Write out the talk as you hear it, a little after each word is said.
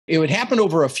it would happen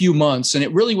over a few months. And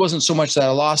it really wasn't so much that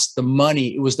I lost the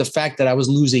money. It was the fact that I was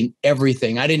losing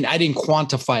everything. I didn't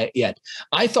quantify it yet.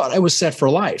 I thought I was set for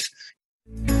life.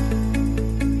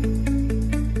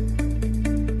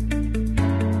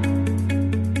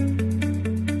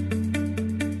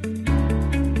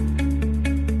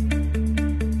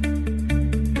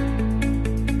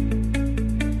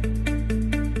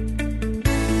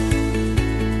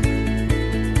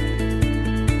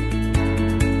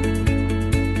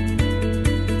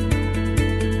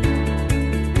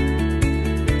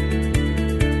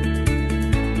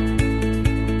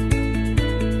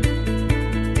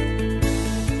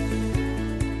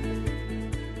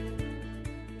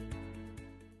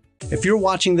 If you're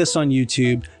watching this on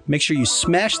YouTube, make sure you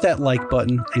smash that like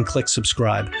button and click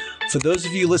subscribe. For those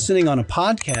of you listening on a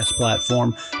podcast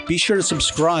platform, be sure to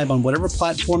subscribe on whatever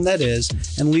platform that is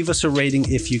and leave us a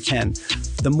rating if you can.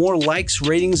 The more likes,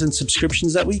 ratings, and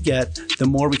subscriptions that we get, the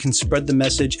more we can spread the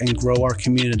message and grow our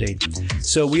community.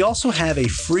 So we also have a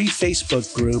free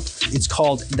Facebook group. It's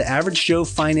called The Average Joe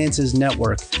Finances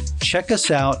Network. Check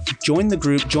us out, join the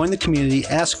group, join the community,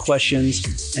 ask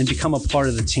questions, and become a part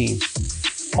of the team.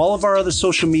 All of our other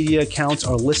social media accounts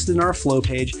are listed in our flow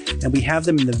page, and we have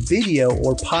them in the video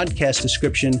or podcast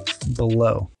description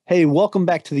below. Hey, welcome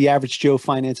back to the Average Joe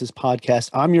Finances Podcast.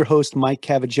 I'm your host, Mike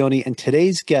Cavaggioni, and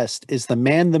today's guest is the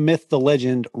man, the myth, the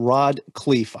legend, Rod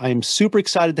Khleif. I am super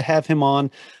excited to have him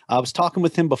on. I was talking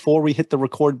with him before we hit the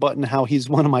record button, how he's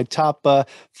one of my top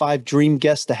 5 dream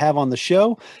guests to have on the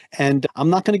show. And I'm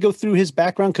not going to go through his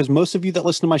background because most of you that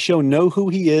listen to my show know who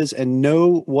he is and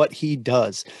know what he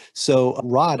does. So,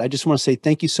 Rod, I just want to say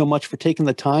thank you so much for taking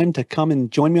the time to come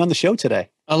and join me on the show today.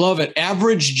 I love it.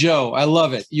 Average Joe. I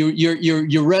love it. You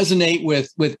resonate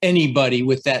with anybody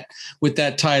with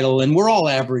that title, and we're all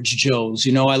average Joes.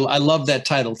 You know, I love that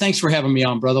title. Thanks for having me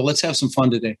on, brother. Let's have some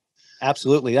fun today.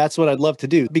 Absolutely. That's what I'd love to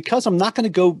do, because I'm not going to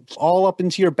go all up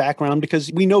into your background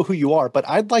because we know who you are, but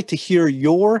I'd like to hear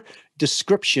your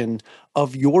description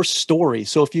of your story.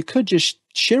 So if you could just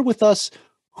share with us,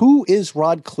 who is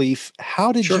Rod Khleif?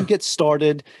 How did you get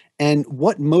started, and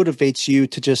what motivates you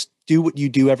to just do what you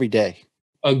do every day?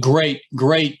 A great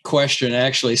question,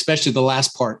 actually, especially the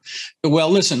last part. Well,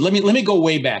 listen, let me go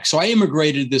way back. So I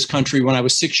immigrated to this country when I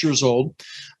was 6 years old.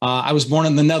 I was born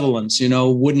in the Netherlands,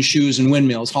 wooden shoes and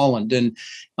windmills, Holland, and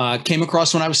came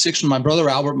across when I was 6 with my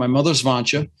brother Albert, my mother's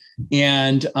Vantje,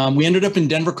 and we ended up in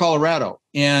Denver, Colorado.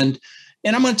 And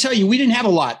I'm going to tell you, we didn't have a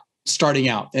lot starting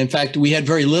out. In fact, we had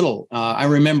very little. I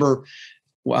remember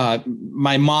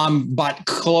my mom bought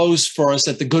clothes for us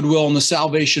at the Goodwill and the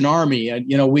Salvation Army.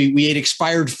 We ate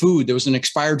expired food. There was an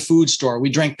expired food store.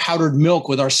 We drank powdered milk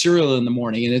with our cereal in the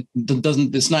morning, and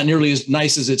it's not nearly as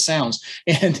nice as it sounds.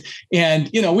 And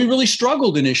we really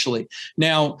struggled initially.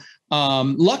 Now,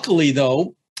 luckily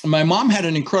though, my mom had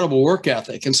an incredible work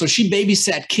ethic. And so she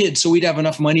babysat kids so we'd have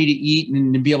enough money to eat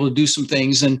and be able to do some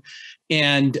things. And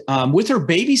with her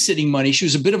babysitting money, she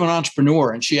was a bit of an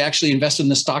entrepreneur, and she actually invested in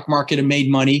the stock market and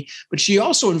made money, but she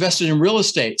also invested in real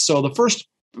estate. So the first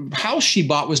house she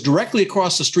bought was directly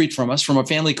across the street from us, from a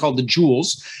family called the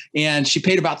Jewels, and she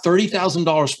paid about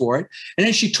 $30,000 for it. And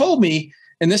then she told me,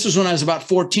 and this was when I was about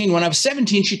 14, when I was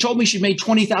 17, she told me she'd made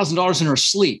 $20,000 in her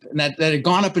sleep, and that had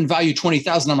gone up in value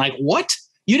 $20,000. I'm like, what?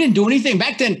 You didn't do anything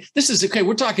back then? This is okay.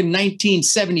 We're talking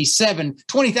 1977.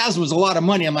 20,000 was a lot of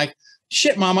money. I'm like,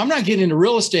 shit, Mom, I'm not getting into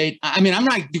real estate. I mean, I'm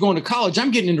not going to college.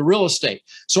 I'm getting into real estate.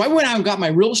 So I went out and got my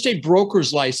real estate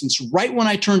broker's license right when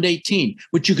I turned 18,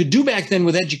 which you could do back then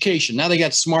with education. Now they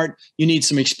got smart. You need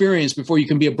some experience before you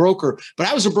can be a broker. But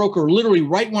I was a broker literally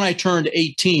right when I turned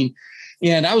 18,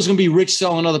 and I was going to be rich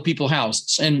selling other people's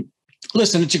houses. And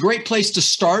listen, it's a great place to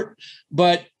start,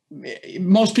 but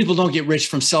most people don't get rich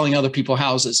from selling other people's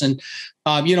houses. And,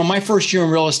 my first year in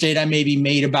real estate, I maybe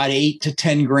made about 8 to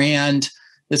 10 grand.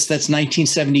 That's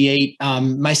 1978.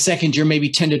 My second year, maybe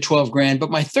 10 to 12 grand.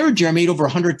 But my third year, I made over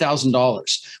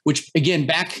 $100,000, which again,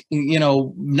 back,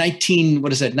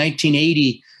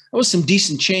 1980, that was some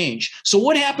decent change. So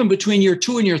what happened between year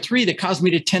 2 and year 3 that caused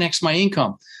me to 10X my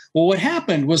income? Well, what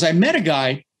happened was I met a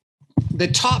guy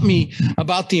that taught me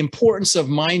about the importance of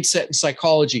mindset and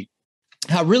psychology.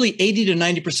 How really 80 to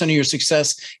 90% of your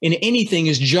success in anything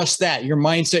is just that, your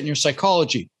mindset and your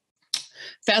psychology.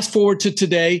 Fast forward to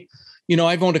today.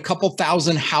 I've owned a couple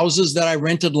thousand houses that I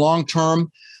rented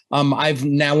long-term. I've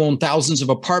now owned thousands of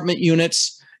apartment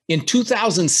units. In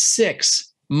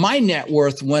 2006, my net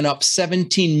worth went up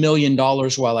 $17 million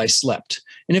while I slept.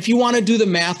 And if you want to do the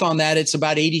math on that, it's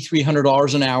about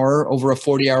 $8,300 an hour over a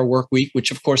 40-hour work week,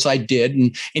 which of course I did.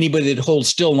 And anybody that holds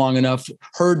still long enough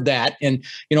heard that. And,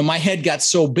 my head got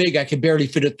so big, I could barely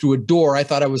fit it through a door. I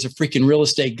thought I was a freaking real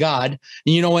estate god.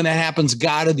 And when that happens,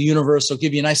 God of the universe will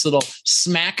give you a nice little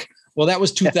smack. Well, that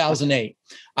was 2008.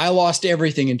 I lost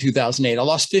everything in 2008. I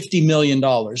lost $50 million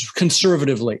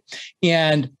conservatively.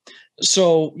 And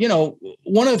so,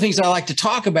 one of the things I like to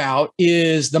talk about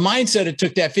is the mindset it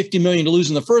took that 50 million to lose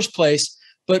in the first place,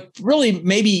 but really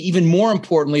maybe even more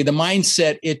importantly, the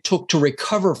mindset it took to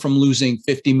recover from losing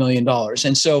 $50 million.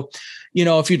 And so,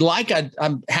 if you'd like,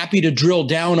 I'm happy to drill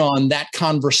down on that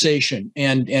conversation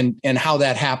and how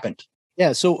that happened.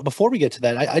 Yeah. So before we get to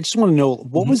that, I just want to know,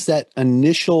 what was that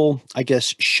initial, I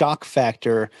guess, shock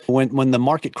factor when the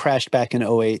market crashed back in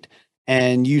 2008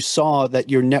 and you saw that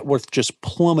your net worth just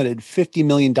plummeted $50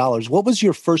 million? What was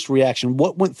your first reaction?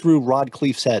 What went through Rod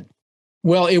Khleif's head?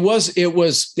 Well, it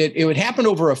would happen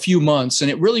over a few months, and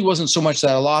it really wasn't so much that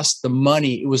I lost the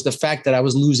money. It was the fact that I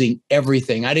was losing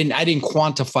everything. I didn't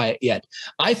quantify it yet.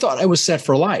 I thought I was set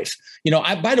for life.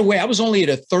 By the way, I was only at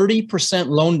a 30%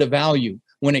 loan to value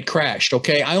when it crashed.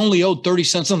 Okay. I only owed 30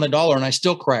 cents on the dollar and I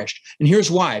still crashed. And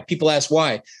here's why. People ask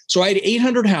why. So I had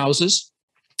 800 houses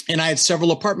and I had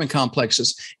several apartment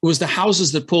complexes. It was the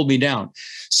houses that pulled me down.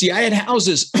 See, I had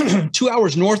houses 2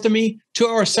 hours north of me, 2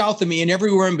 hours south of me, and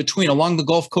everywhere in between along the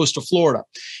Gulf Coast of Florida.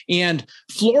 And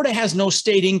Florida has no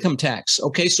state income tax.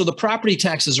 Okay. So the property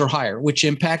taxes are higher, which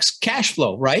impacts cash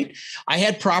flow, right? I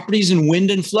had properties in wind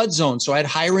and flood zones. So I had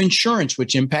higher insurance,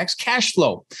 which impacts cash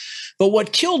flow. But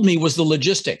what killed me was the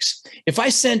logistics. If I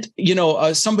sent,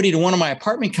 somebody to one of my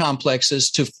apartment complexes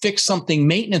to fix something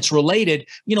maintenance related,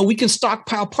 we can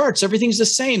stockpile parts. Everything's the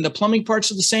same. The plumbing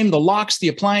parts are the same. The locks, the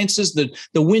appliances,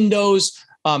 the windows,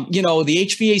 the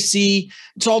HVAC,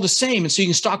 it's all the same. And so you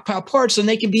can stockpile parts and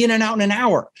they can be in and out in an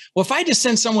hour. Well, if I just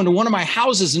send someone to one of my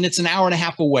houses and it's an hour and a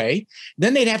half away,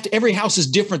 then they'd have to, every house is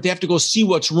different. They have to go see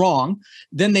what's wrong.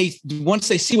 Then once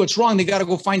they see what's wrong, they got to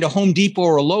go find a Home Depot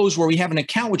or a Lowe's where we have an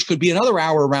account, which could be another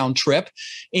hour round trip.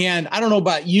 And I don't know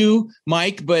about you,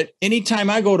 Mike, but anytime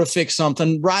I go to fix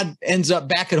something, Rod ends up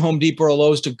back at Home Depot or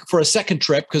Lowe's for a second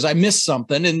trip because I missed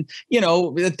something. And,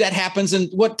 that happens. And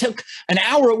what took an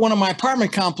hour at one of my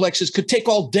apartment complexes could take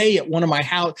all day at one of my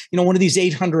house, one of these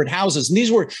 800 houses. And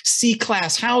these were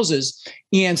C-class houses.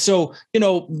 And so,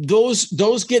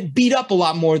 those get beat up a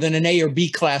lot more than an A or B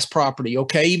class property.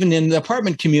 Okay. Even in the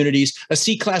apartment communities, a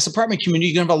C-class apartment community,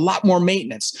 you're going to have a lot more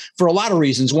maintenance for a lot of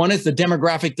reasons. One is the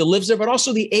demographic that lives there, but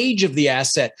also the age of the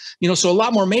asset, so a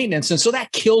lot more maintenance. And so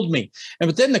that killed me.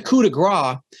 But then the coup de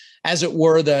grace, as it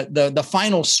were, the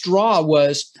final straw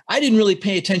was I didn't really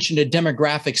pay attention to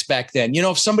demographics back then.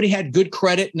 If somebody had good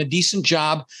credit and a decent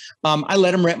job, I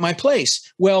let them rent my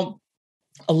place. Well,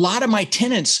 a lot of my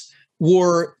tenants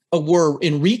were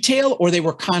in retail or they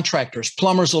were contractors,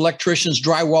 plumbers, electricians,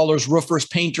 drywallers, roofers,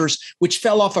 painters, which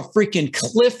fell off a freaking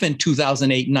cliff in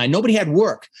 2008 and 2009. Nobody had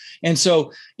work. And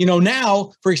so,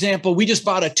 now, for example, we just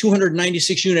bought a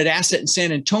 296 unit asset in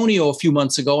San Antonio a few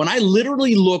months ago, and I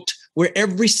literally looked where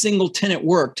every single tenant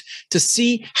worked to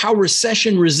see how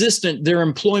recession resistant their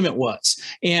employment was.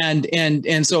 And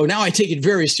so now I take it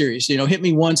very serious. Hit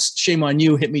me once, shame on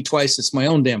you. Hit me twice, it's my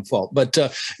own damn fault. But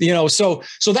so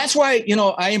that's why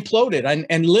I imploded.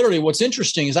 And literally, what's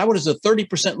interesting is I was a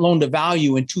 30% loan to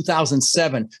value in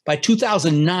 2007. By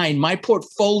 2009, my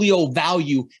portfolio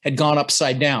value had gone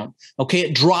upside down. Okay,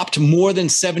 it dropped more than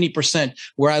 70%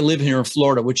 where I live here in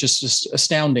Florida, which is just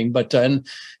astounding. But and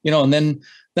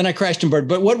then I crashed and burned.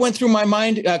 But what went through my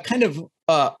mind,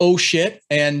 oh shit.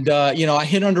 And, I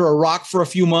hid under a rock for a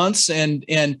few months and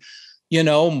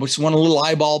just one little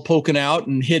eyeball poking out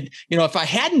and hid. If I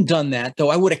hadn't done that, though,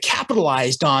 I would have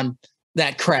capitalized on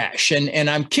that crash. And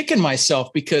I'm kicking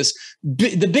myself because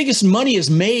the biggest money is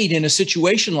made in a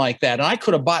situation like that. And I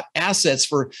could have bought assets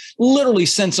for literally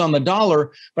cents on the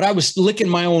dollar, but I was licking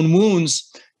my own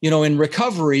wounds in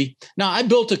recovery. Now, I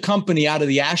built a company out of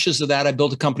the ashes of that. I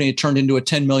built a company that turned into a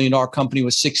 $10 million company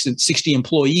with 60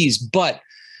 employees. But,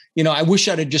 I wish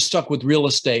I'd have just stuck with real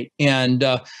estate. And,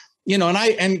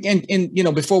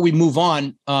 before we move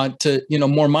on to,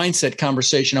 more mindset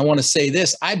conversation, I want to say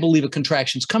this. I believe a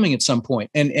contraction is coming at some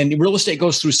point. And real estate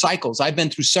goes through cycles. I've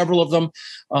been through several of them.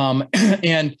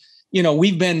 And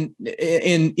we've been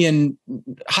in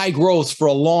high growth for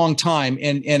a long time.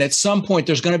 And at some point,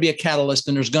 there's going to be a catalyst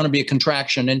and there's going to be a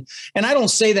contraction. And I don't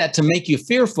say that to make you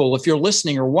fearful if you're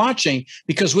listening or watching,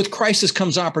 because with crisis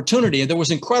comes opportunity. And there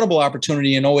was incredible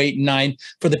opportunity in 2008 and 2009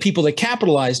 for the people that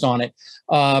capitalized on it.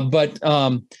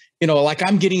 like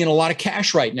I'm getting in a lot of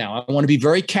cash right now. I want to be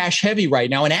very cash heavy right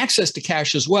now, and access to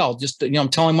cash as well. Just, I'm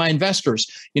telling my investors,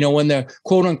 when the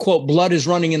quote unquote blood is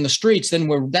running in the streets, then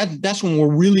that's when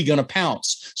we're really going to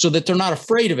pounce, so that they're not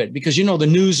afraid of it, because, the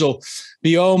news will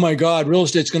be, oh my God, real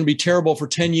estate's going to be terrible for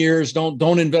 10 years.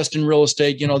 Don't invest in real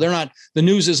estate. The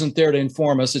news isn't there to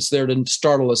inform us. It's there to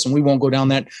startle us. And we won't go down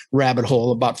that rabbit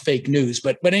hole about fake news.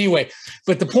 But anyway,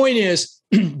 but the point is,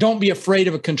 don't be afraid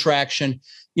of a contraction,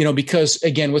 because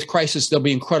again, with crisis, there'll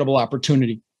be incredible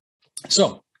opportunity.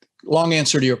 So long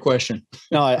answer to your question.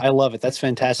 No, I love it. That's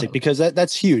fantastic, because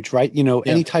that's huge, right?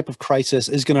 Any type of crisis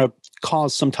is going to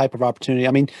cause some type of opportunity.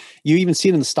 I mean, you even see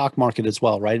it in the stock market as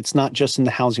well, right? It's not just in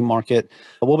the housing market.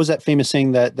 What was that famous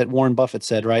saying that Warren Buffett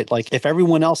said, right? Like, if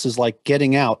everyone else is like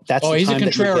getting out, that's the he's time a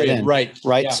contrarian, that you get in, right?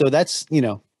 Yeah. So that's,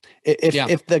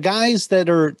 if the guys that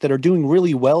are doing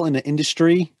really well in the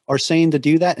industry are saying to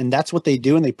do that, and that's what they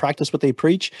do, and they practice what they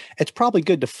preach, it's probably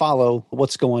good to follow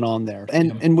what's going on there.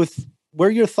 And with where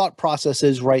your thought process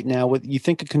is right now, with you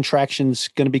think a contraction's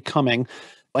going to be coming,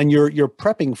 and you're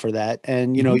prepping for that.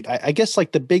 And, I guess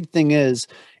like the big thing is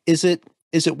it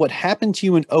what happened to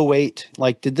you in 2008?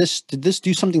 Like, did this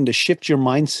do something to shift your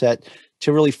mindset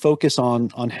to really focus on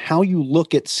how you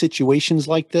look at situations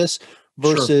like this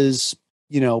versus,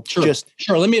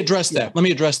 Sure. Let me address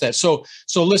that. So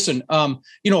listen, a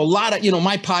lot of,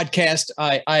 my podcast,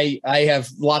 I have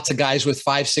lots of guys with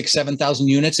 5, 6, 7,000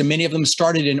 units, and many of them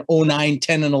started in 2009,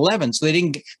 10, and 11. So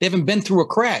they haven't been through a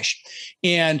crash.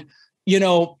 And,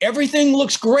 everything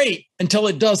looks great until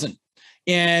it doesn't.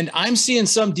 And I'm seeing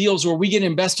some deals where we get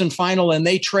invest in final and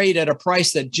they trade at a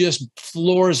price that just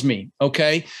floors me.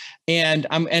 Okay. And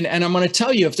I'm going to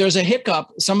tell you, if there's a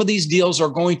hiccup, some of these deals are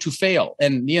going to fail,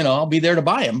 and, I'll be there to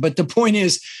buy them. But the point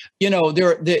is,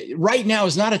 right now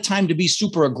is not a time to be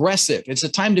super aggressive. It's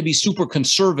a time to be super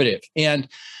conservative. And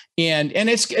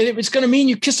it's going to mean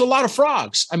you kiss a lot of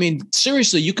frogs. I mean,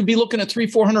 seriously, you could be looking at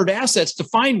 300-400 assets to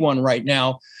find one right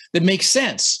now that makes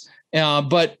sense.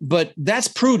 But that's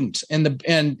prudent. And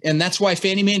that's why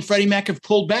Fannie Mae and Freddie Mac have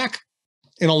pulled back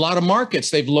in a lot of markets.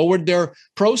 They've lowered their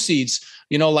proceeds,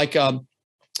 like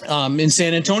in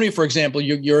San Antonio, for example,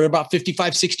 you're about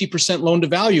 55, 60% loan to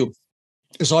value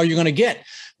is all you're going to get,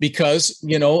 because,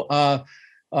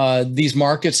 these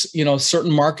markets,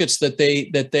 certain markets that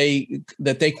they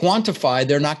quantify,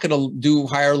 they're not going to do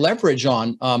higher leverage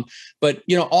on. But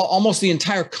almost the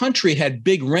entire country had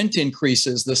big rent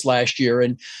increases this last year,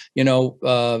 and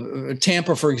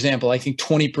Tampa, for example, I think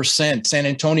 20%. San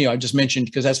Antonio, I just mentioned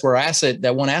because that's where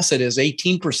that one asset is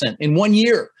 18% in 1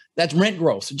 year. That's rent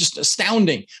growth, just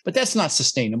astounding. But that's not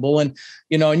sustainable. And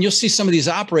and you'll see some of these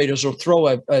operators will throw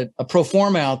a pro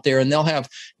forma out there, and they'll have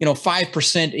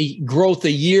 5% growth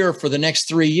a year for the next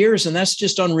 3 years, and that's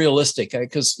just unrealistic,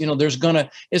 because there's gonna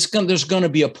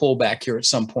be a pullback here at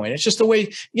some point. It's just the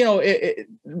way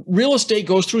real estate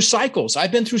goes through cycles.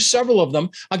 I've been through several of them.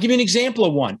 I'll give you an example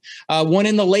of one. One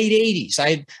in the late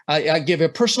 80s. I give a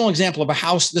personal example of a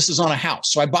house. This is on a house.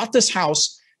 So I bought this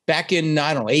house back in,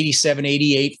 87,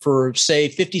 88 for, say,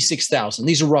 56,000.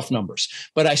 These are rough numbers,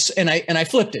 but I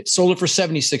flipped it, sold it for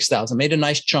 76,000, made a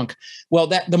nice chunk. Well,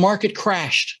 the market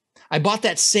crashed. I bought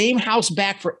that same house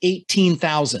back for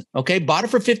 18,000. Okay. Bought it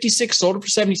for 56, sold it for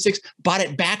 76, bought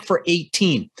it back for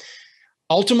 18,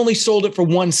 ultimately sold it for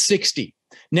 160.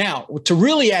 Now, to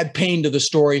really add pain to the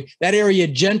story, that area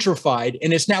gentrified,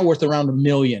 and it's now worth around $1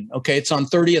 million. Okay, it's on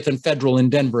 30th and Federal in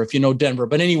Denver, if you know Denver.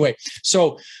 But anyway,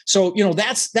 so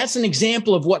that's an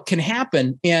example of what can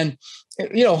happen, and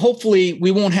hopefully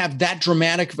we won't have that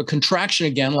dramatic of a contraction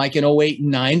again, like in 08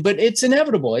 and 09. But it's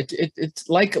inevitable. It's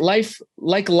like life,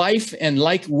 and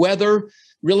like weather.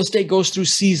 Real estate goes through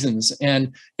seasons,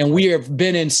 and we have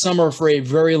been in summer for a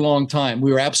very long time.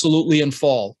 We were absolutely in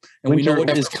fall, and winter we know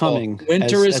what is coming.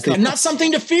 Winter is coming. Not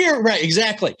something to fear, right?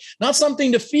 Exactly. Not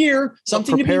something to fear,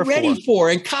 something to be ready for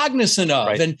and cognizant of,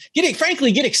 right. And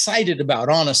get excited about.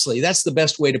 Honestly, that's the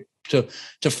best way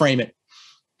to frame it.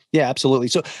 Yeah, absolutely.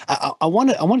 So I want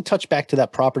to touch back to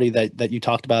that property that you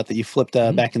talked about that you flipped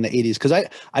back in the 80s, because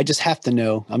I just have to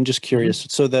know. I'm just curious.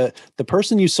 So the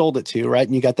person you sold it to, right,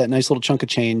 and you got that nice little chunk of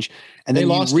change, and then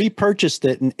you repurchased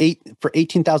it for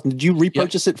 18,000. Did you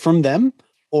repurchase it from them,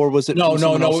 or was it? No.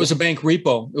 It was a bank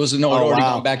repo. It was already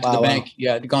gone back to the bank.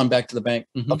 Yeah, it had gone back to the bank.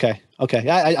 Mm-hmm. Okay.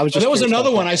 I was just. There was another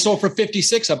one I sold for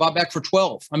 56. I bought back for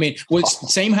 12. I mean, it's the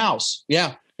same house.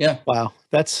 Yeah. Yeah. Wow.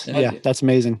 That's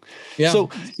amazing. Yeah.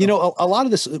 So, a lot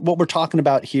of this, what we're talking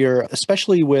about here,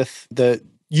 especially with the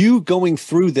you going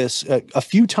through this a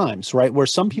few times, right? Where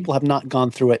some people have not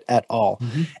gone through it at all.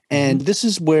 Mm-hmm. And this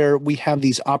is where we have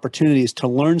these opportunities to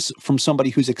learn from somebody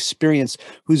who's experienced,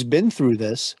 who's been through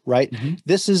this, right? Mm-hmm.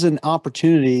 This is an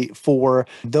opportunity for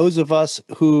those of us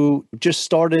who just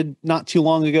started not too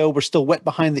long ago. We're still wet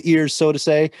behind the ears, so to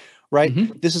say, right?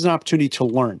 Mm-hmm. This is an opportunity to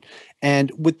learn.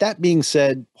 And with that being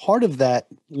said, part of that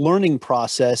learning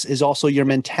process is also your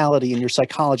mentality and your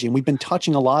psychology. And we've been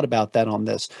touching a lot about that on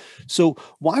this. So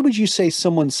why would you say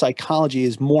someone's psychology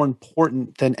is more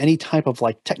important than any type of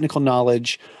like technical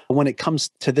knowledge when it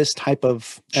comes to this type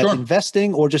of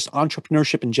investing or just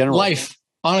entrepreneurship in general? Life,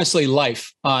 honestly,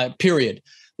 life, period.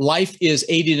 Life is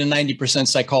 80 to 90%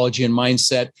 psychology and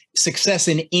mindset. Success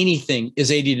in anything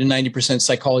is 80 to 90%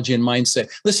 psychology and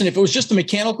mindset. Listen, if it was just the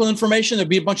mechanical information, there'd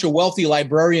be a bunch of wealthy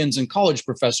librarians and college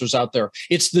professors out there.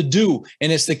 It's the do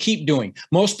and it's the keep doing.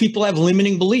 Most people have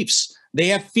limiting beliefs. They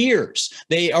have fears.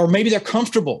 Or maybe they're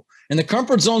comfortable. And the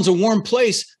comfort zone's a warm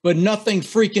place, but nothing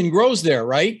freaking grows there,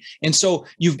 right? And so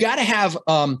you've got to have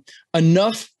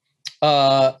enough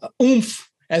oomph,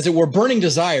 as it were, burning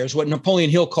desires, what Napoleon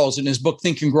Hill calls it in his book,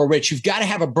 Think and Grow Rich. You've got to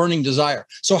have a burning desire.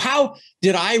 So how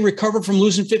did I recover from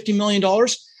losing $50 million?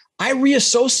 I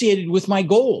reassociated with my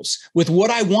goals, with what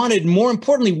I wanted, more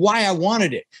importantly, why I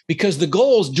wanted it. Because the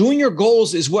goals, doing your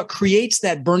goals is what creates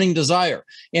that burning desire.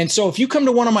 And so if you come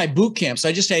to one of my boot camps,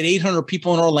 I just had 800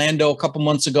 people in Orlando a couple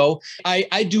months ago.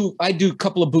 I do a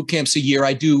couple of boot camps a year.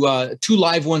 I do 2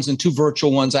 live ones and 2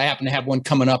 virtual ones. I happen to have one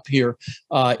coming up here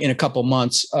in a couple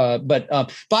months.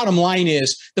 But bottom line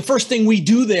is, the first thing we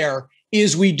do there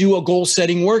is we do a goal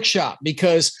setting workshop,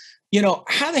 because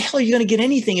how the hell are you going to get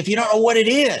anything if you don't know what it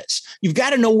is? You've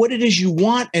got to know what it is you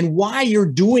want and why you're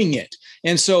doing it.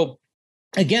 And so,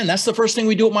 again, that's the first thing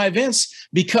we do at my events,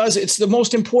 because it's the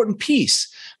most important piece.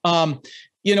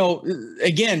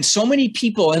 Again, so many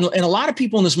people and a lot of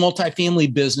people in this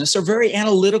multifamily business are very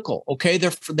analytical. Okay.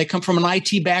 They come from an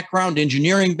IT background,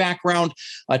 engineering background,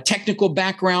 a technical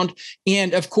background.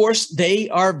 And of course they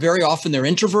are very often, they're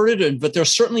introverted, but they're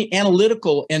certainly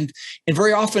analytical. And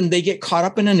very often they get caught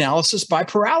up in analysis by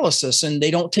paralysis and they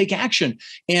don't take action.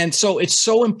 And so it's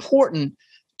so important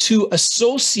to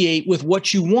associate with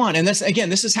what you want. And this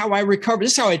is how I recovered.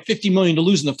 This is how I had 50 million to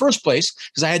lose in the first place,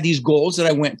 because I had these goals that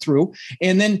I went through.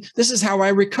 And then this is how I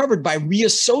recovered, by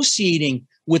reassociating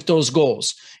with those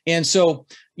goals. And so,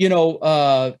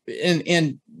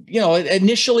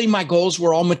 initially my goals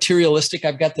were all materialistic.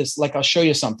 I've got this, like, I'll show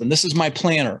you something. This is my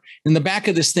planner. In the back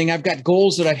of this thing, I've got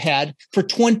goals that I've had for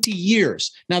 20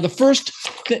 years. Now, the first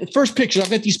picture, I've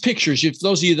got these pictures. If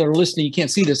those of you that are listening, you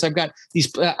can't see this. I've got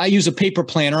these, I use a paper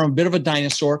planner. I'm a bit of a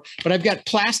dinosaur, but I've got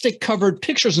plastic covered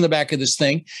pictures in the back of this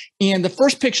thing. And the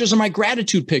first pictures are my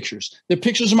gratitude pictures. They're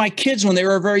pictures of my kids when they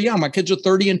were very young. My kids are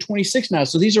 30 and 26 now.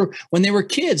 So these are when they were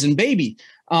kids and baby.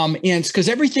 And because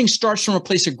everything starts from a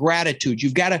place of gratitude.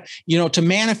 You've got to, to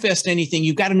manifest anything,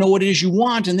 you've got to know what it is you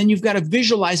want. And then you've got to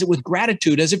visualize it with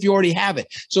gratitude as if you already have it.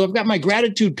 So I've got my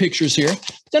gratitude pictures here.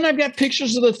 Then I've got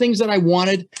pictures of the things that I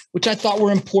wanted, which I thought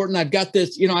were important. I've got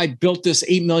this, I built this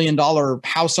 $8 million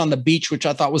house on the beach, which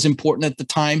I thought was important at the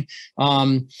time.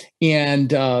 And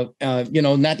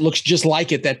that looks just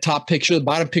like it. That top picture, the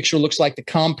bottom picture looks like the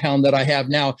compound that I have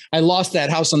now. I lost that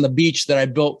house on the beach that I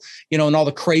built, and all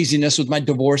the craziness with my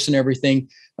divorce and everything.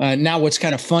 Now what's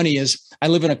kind of funny is I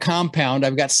live in a compound.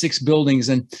 I've got 6 buildings,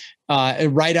 and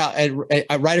right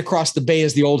across the bay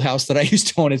is the old house that I used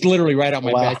to own. It's literally right out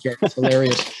my backyard. It's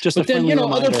hilarious. But then,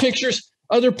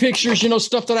 other pictures,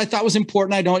 stuff that I thought was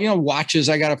important. I don't, watches.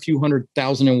 I got a few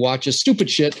 100,000 in watches, stupid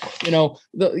shit,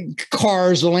 the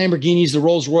cars, the Lamborghinis, the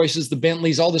Rolls Royces, the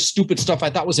Bentleys, all this stupid stuff I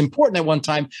thought was important at one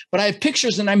time, but I have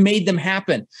pictures and I made them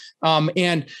happen.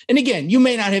 And again, you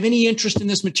may not have any interest in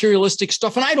this materialistic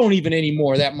stuff, and I don't even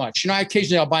anymore that much.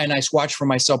 Occasionally I'll buy a nice watch for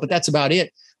myself, but that's about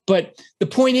it. But the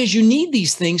point is, you need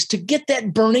these things to get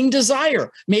that burning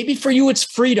desire. Maybe for you, it's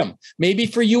freedom. Maybe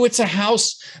for you, it's a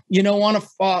house, on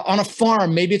a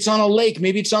farm. Maybe it's on a lake.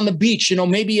 Maybe it's on the beach.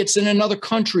 Maybe it's in another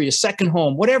country, a second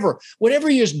home, whatever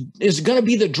is going to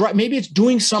be the drive. Maybe it's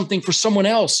doing something for someone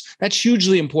else. That's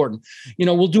hugely important.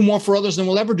 We'll do more for others than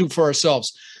we'll ever do for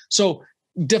ourselves. So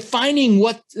defining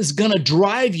what is going to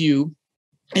drive you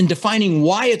and defining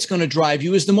why it's going to drive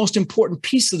you is the most important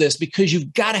piece of this, because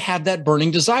you've got to have that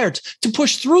burning desire to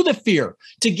push through the fear,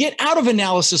 to get out of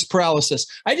analysis paralysis.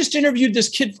 I just interviewed this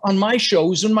kid on my show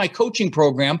who's in my coaching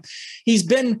program. He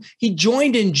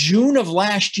joined in June of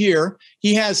last year.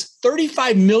 He has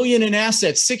 35 million in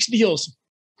assets, 6 deals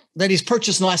that he's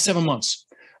purchased in the last 7 months.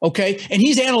 Okay. And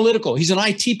he's analytical. He's an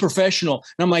IT professional.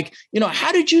 And I'm like,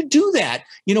 how did you do that?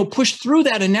 Push through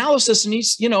that analysis. And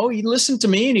he listened to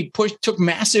me and he took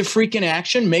massive freaking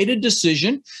action, made a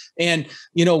decision, and,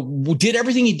 did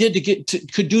everything he did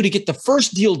could do to get the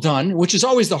first deal done, which is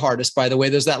always the hardest, by the way.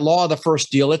 There's that law of the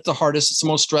first deal. It's the hardest. It's the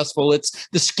most stressful. It's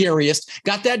the scariest.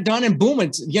 Got that done. And boom,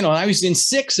 I was in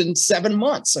 6 and 7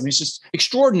 months. I mean, it's just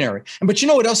extraordinary. But you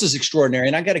know what else is extraordinary?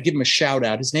 And I got to give him a shout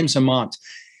out. His name's Hamant.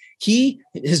 He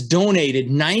has donated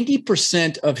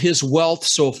 90% of his wealth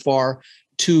so far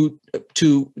to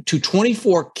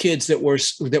 24 kids that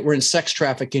were in sex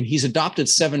trafficking. He's adopted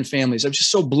 7 families. I'm just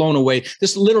so blown away.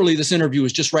 This interview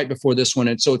was just right before this one,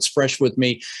 and so it's fresh with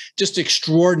me. Just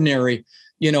extraordinary.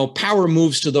 Power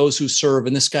moves to those who serve,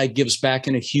 and this guy gives back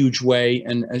in a huge way,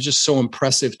 and it's just so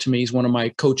impressive to me. He's one of my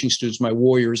coaching students, my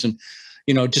warriors, and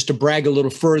just to brag a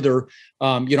little further,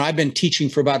 I've been teaching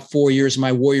for about 4 years.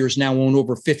 My warriors now own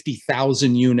over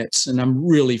 50,000 units, and I'm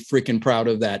really freaking proud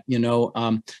of that.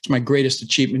 It's my greatest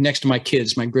achievement next to my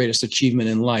kids, my greatest achievement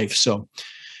in life. So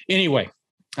anyway,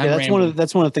 that's one of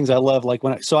the things I love. Like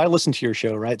I listen to your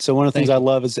show, right? So one of the things I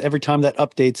love is every time that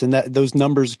updates and that those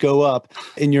numbers go up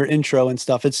in your intro and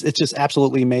stuff, it's just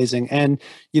absolutely amazing. And,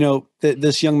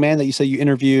 this young man that you say you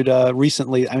interviewed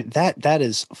recently, I mean, that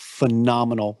is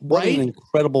phenomenal. What an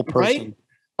incredible person. Right?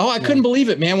 Oh, I couldn't believe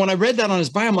it, man. When I read that on his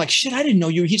bio, I'm like, shit, I didn't know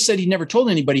you. He said he never told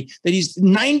anybody that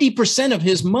 90% of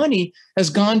his money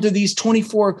has gone to these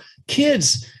 24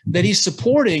 kids that he's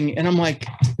supporting. And I'm like,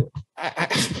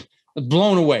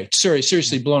 blown away.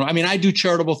 Seriously blown away. I mean, I do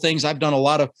charitable things. I've done a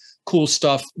lot of cool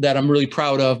stuff that I'm really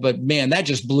proud of, but man, that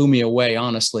just blew me away,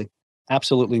 honestly.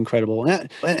 Absolutely incredible.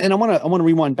 And I want to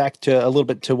rewind back to a little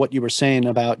bit to what you were saying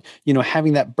about,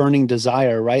 having that burning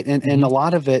desire, right? And a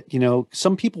lot of it,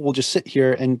 some people will just sit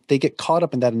here and they get caught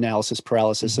up in that analysis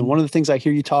paralysis. And one of the things I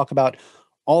hear you talk about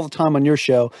all the time on your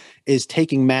show is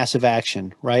taking massive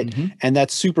action, right? And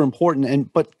that's super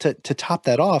important. But to top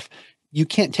that off, you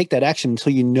can't take that action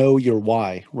until you know your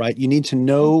why, right? You need to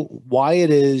know why it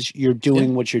is you're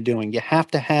doing what you're doing. You have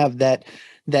to have that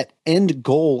end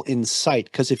goal in sight,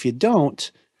 because if you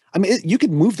don't, I mean, you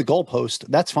could move the goalpost.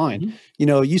 That's fine.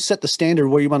 You set the standard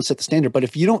where you want to set the standard. But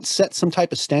if you don't set some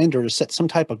type of standard or set some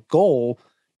type of goal,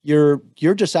 you're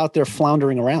just out there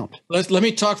floundering around. Let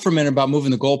me talk for a minute about moving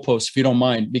the goalposts, if you don't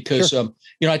mind, because, sure.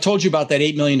 I told you about that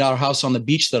 $8 million house on the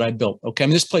beach that I built. Okay. I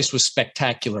mean, this place was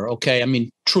spectacular. Okay. I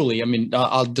mean, truly,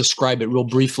 I'll describe it real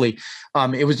briefly.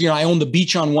 It was, I owned the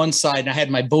beach on one side and I had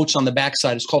my boats on the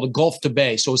backside. It's called a Gulf to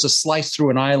Bay. So it was a slice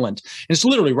through an island. And it's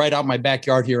literally right out my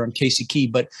backyard here on Casey Key.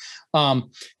 But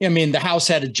the house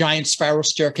had a giant spiral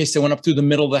staircase that went up through the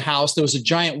middle of the house. There was a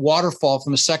giant waterfall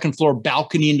from the second floor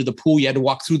balcony into the pool. You had to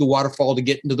walk through the waterfall to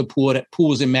get into the pool. That pool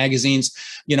was in magazines.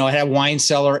 It had a wine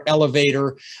cellar,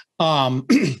 elevator.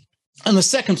 On the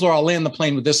second floor, I'll land the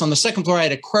plane with this. On the second floor, I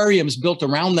had aquariums built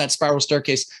around that spiral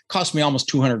staircase. Cost me almost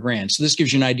 $200,000. So this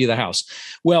gives you an idea of the house.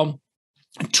 Well,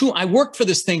 I worked for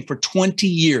this thing for 20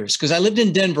 years because I lived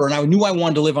in Denver and I knew I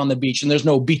wanted to live on the beach, and there's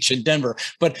no beach in Denver,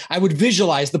 but I would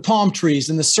visualize the palm trees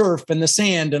and the surf and the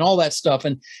sand and all that stuff.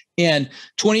 And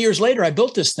 20 years later, I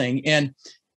built this thing. And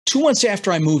 2 months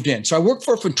after I moved in, so I worked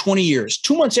for 20 years.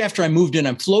 2 months after I moved in,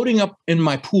 I'm floating up in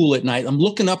my pool at night. I'm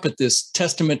looking up at this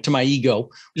testament to my ego,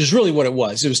 which is really what it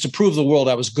was. It was to prove the world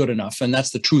I was good enough. And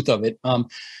that's the truth of it.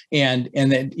 And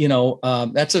then,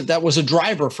 that was a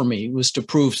driver for me. It was to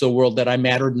prove to the world that I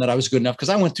mattered and that I was good enough, because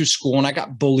I went through school and I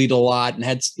got bullied a lot and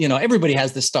had, everybody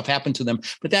has this stuff happen to them,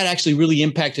 but that actually really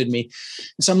impacted me.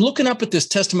 And so I'm looking up at this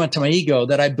testament to my ego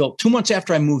that I built 2 months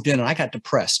after I moved in, and I got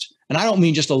depressed. And I don't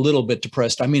mean just a little bit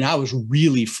depressed. I mean, I was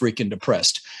really freaking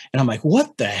depressed. And I'm like,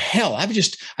 what the hell? I've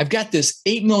got this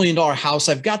 $8 million house.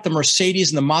 I've got the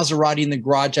Mercedes and the Maserati in the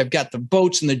garage. I've got the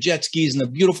boats and the jet skis and the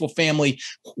beautiful family.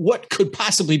 What could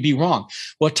possibly be wrong?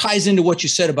 Well, it ties into what you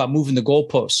said about moving the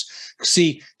goalposts.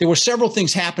 See, there were several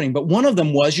things happening, but one of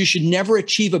them was you should never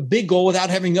achieve a big goal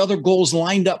without having other goals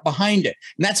lined up behind it.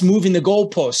 And that's moving the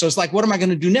goalposts. So it's like, what am I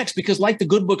going to do next? Because like the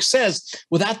good book says,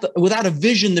 without a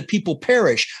vision, the people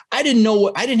perish. I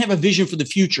didn't have a vision for the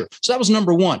future. So that was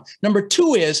number one. Number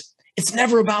two is, it's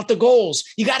never about the goals.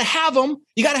 You got to have them.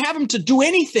 You got to have them to do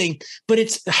anything, but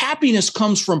happiness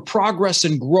comes from progress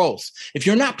and growth. If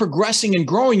you're not progressing and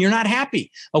growing, you're not happy.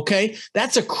 Okay.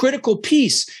 That's a critical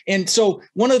piece. And so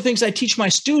one of the things I teach my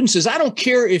students is I don't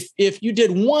care if you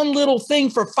did one little thing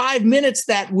for 5 minutes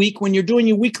that week when you're doing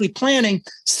your weekly planning,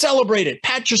 celebrate it,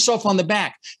 pat yourself on the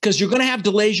back, because you're going to have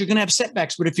delays. You're going to have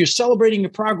setbacks, but if you're celebrating your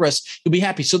progress, you'll be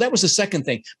happy. So that was the second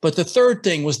thing. But the third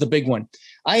thing was the big one.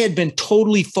 I had been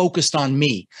totally focused on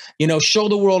me, show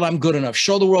the world I'm good enough,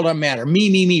 show the world I matter,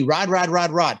 me,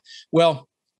 rod. Well,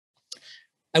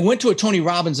 I went to a Tony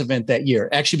Robbins event that year,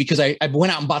 actually, because I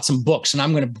went out and bought some books, and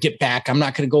I'm going to get back. I'm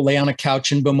not going to go lay on a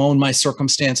couch and bemoan my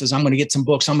circumstances. I'm going to get some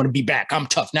books. I'm going to be back. I'm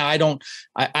tough. Now,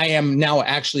 I am now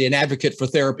actually an advocate for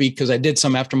therapy because I did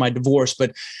some after my divorce.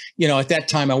 But, at that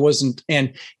time I wasn't.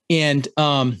 So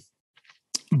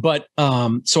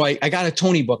I got a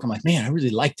Tony book. I'm like, man, I really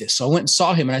like this. So I went and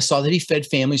saw him, and I saw that he fed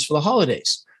families for the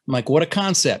holidays. I'm like, what a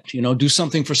concept, do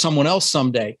something for someone else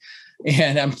someday.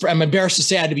 And I'm embarrassed to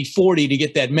say I had to be 40 to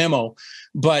get that memo.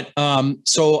 But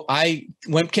so I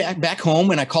went back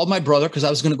home, and I called my brother because I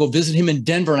was going to go visit him in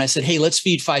Denver. And I said, hey, let's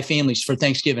feed 5 families for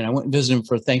Thanksgiving. I went and visited him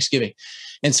for Thanksgiving.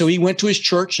 And so he went to his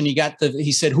church, and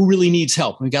he said, who really needs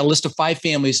help? And we got a list of 5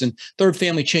 families, and third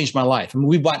family changed my life. I mean,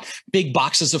 we bought big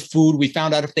boxes of food. We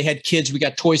found out if they had kids, we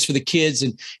got toys for the kids.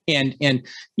 And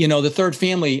the third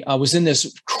family was in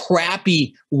this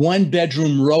crappy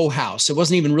 1-bedroom row house. It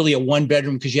wasn't even really a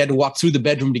 1-bedroom because you had to walk through the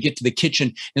bedroom to get to the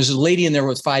kitchen. There's a lady in there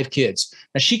with 5 kids.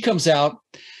 Now she comes out.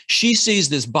 She sees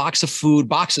this boxes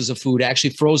of food,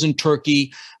 actually frozen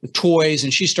turkey, toys,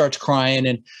 and she starts crying.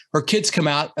 And her kids come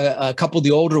out. A couple of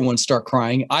the older ones start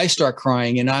crying. I start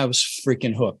crying, and I was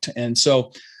freaking hooked. And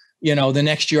so, the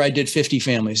next year I did 50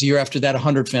 families. The year after that,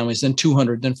 100 families, then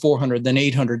 200, then 400, then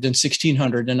 800, then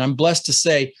 1,600. And I'm blessed to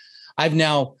say I've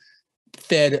now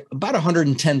fed about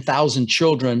 110,000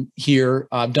 children here.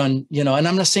 I've done, and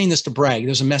I'm not saying this to brag.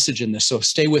 There's a message in this, so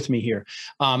stay with me here.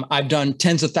 I've done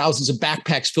tens of thousands of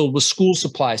backpacks filled with school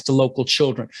supplies to local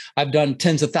children. I've done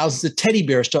tens of thousands of teddy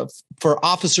bears for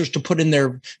officers to put in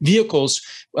their vehicles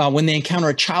when they encounter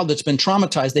a child that's been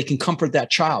traumatized. They can comfort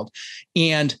that child.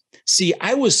 And see,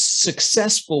 I was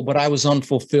successful, but I was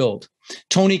unfulfilled.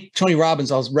 Tony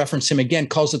Robbins, I'll reference him again,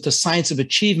 calls it the science of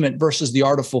achievement versus the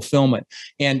art of fulfillment.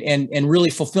 And really,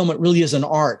 fulfillment really is an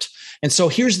art. And so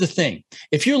here's the thing.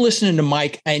 If you're listening to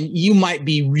Mike and you might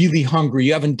be really hungry,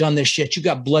 you haven't done this yet, you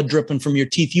got blood dripping from your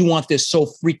teeth, you want this so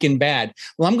freaking bad.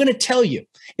 Well, I'm going to tell you,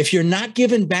 if you're not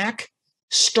giving back,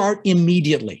 start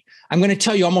immediately. I'm going to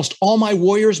tell you, almost all my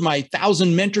warriors, my 1,000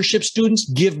 mentorship students,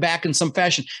 give back in some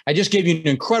fashion. I just gave you an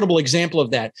incredible example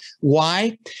of that.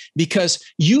 Why? Because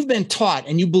you've been taught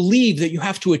and you believe that you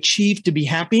have to achieve to be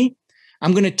happy.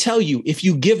 I'm going to tell you, if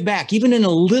you give back, even in a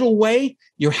little way,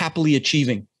 you're happily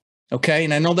achieving. Okay.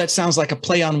 And I know that sounds like a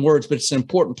play on words, but it's an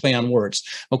important play on words.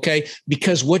 Okay.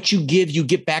 Because what you give, you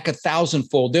get back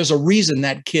 1,000-fold. There's a reason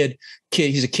that kid,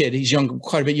 he's young,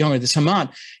 quite a bit younger than Haman,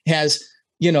 has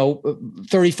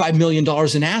 $35 million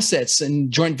in assets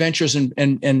and joint ventures and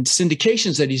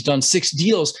syndications that he's done, 6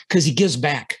 deals, because he gives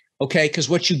back. Okay. Because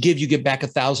what you give, you get back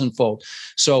 1,000-fold.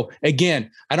 So again,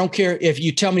 I don't care if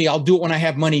you tell me I'll do it when I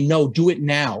have money. No, do it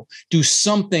now. Do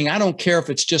something. I don't care if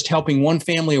it's just helping one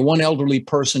family or one elderly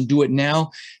person. Do it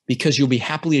now, because you'll be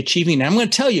happily achieving. And I'm going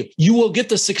to tell you, you will get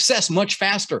the success much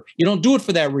faster. You don't do it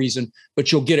for that reason,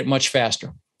 but you'll get it much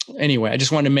faster. Anyway, I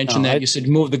just wanted to mention that. You said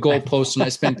move the goalposts, and I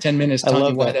spent 10 minutes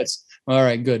telling you why that's all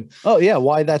right. Good. Oh yeah,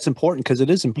 why that's important, because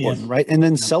it is important, right? And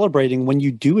then celebrating when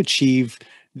you do achieve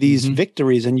these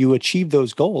victories and you achieve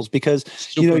those goals, because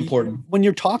super important. When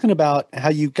you're talking about how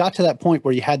you got to that point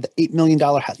where you had the $8 million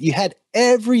house, you had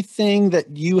everything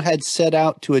that you had set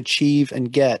out to achieve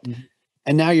and get,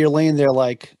 and now you're laying there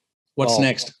like, what's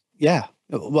next? Yeah.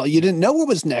 Well, you didn't know what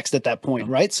was next at that point,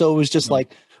 right? So it was just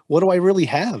like, what do I really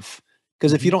have?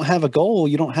 Because if you don't have a goal,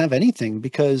 you don't have anything.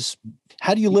 Because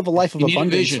how do you live a life of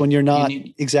abundance when you're not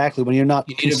when you're not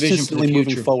consistently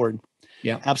moving forward?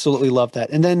 Yeah, absolutely love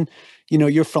that. And then,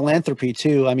 your philanthropy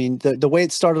too. I mean, the way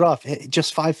it started off,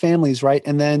 just 5 families, right?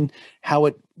 And then how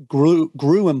it grew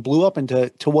and blew up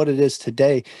into what it is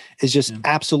today is just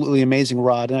absolutely amazing,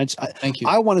 Rod. And thank you.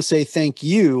 I want to say thank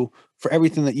you for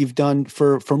everything that you've done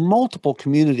for multiple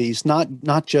communities, not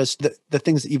just the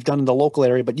things that you've done in the local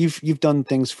area, but you've done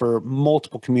things for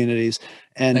multiple communities.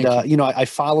 And, I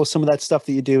follow some of that stuff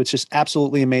that you do. It's just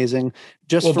absolutely amazing.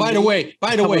 By the way,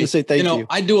 I want to say thank you.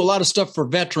 I do a lot of stuff for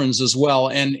veterans as well.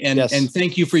 And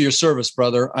thank you for your service,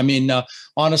 brother. I mean,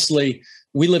 honestly,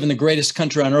 we live in the greatest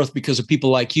country on earth because of people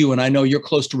like you. And I know you're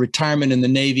close to retirement in the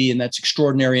Navy, and that's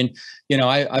extraordinary. And,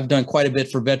 I've done quite a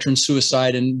bit for veteran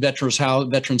suicide and veterans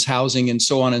housing and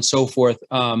so on and so forth.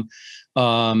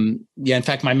 In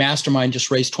fact, my mastermind just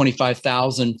raised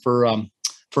 $25,000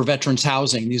 for veterans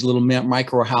housing, these little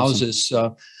micro houses.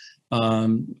 So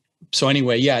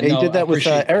anyway, you did that with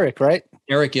Eric, right?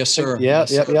 Eric, yes, sir.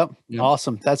 Yep.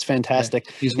 Awesome. That's fantastic.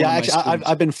 Actually,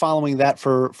 I've been following that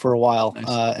for a while.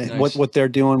 Nice. What they're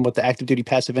doing, what the active duty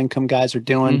passive income guys are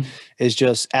doing is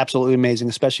just absolutely amazing,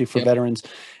 especially for veterans.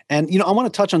 And, I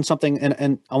want to touch on something,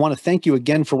 and I want to thank you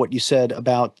again for what you said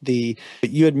about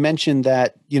you had mentioned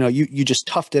that, you just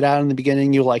toughed it out in the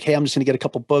beginning. You're like, hey, I'm just going to get a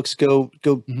couple books, go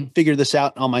figure this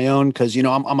out on my own. Cause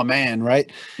I'm a man. Right.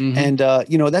 And,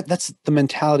 that's the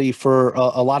mentality for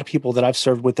a lot of people that I've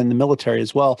served with in the military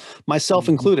as well, myself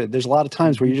included. There's a lot of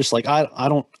times where you're just like, I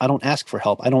don't ask for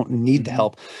help. I don't need the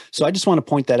help. So I just want to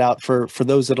point that out for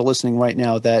those that are listening right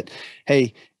now that,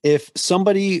 hey, if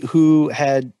somebody who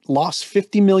had lost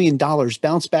 $50 million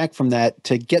bounced back from that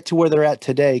to get to where they're at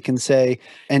today can say,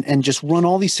 and just run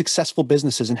all these successful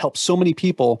businesses and help so many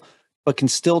people, but can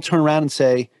still turn around and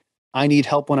say, I need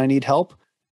help when I need help.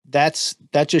 That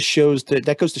just shows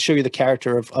that goes to show you the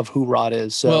character of who Rod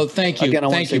is. So well, thank you. Again, I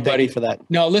want to say buddy, thank you for that.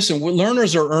 No, listen,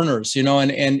 learners are earners, and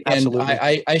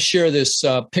I share this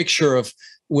picture of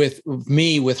with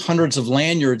me with hundreds of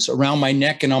lanyards around my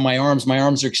neck and on my arms. My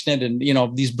arms are extended,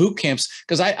 these boot camps,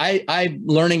 because I'm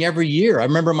learning every year. I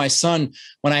remember my son,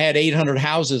 when I had 800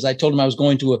 houses, I told him I was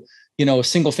going to a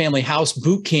single family house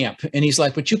boot camp. And he's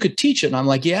like, but you could teach it. And I'm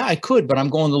like, yeah, I could, but I'm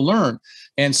going to learn.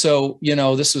 And so,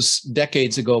 this was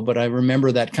decades ago, but I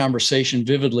remember that conversation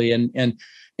vividly.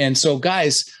 And so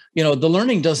guys, the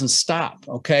learning doesn't stop.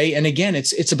 Okay. And again,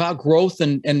 it's about growth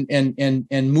and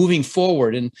moving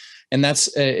forward. And that's,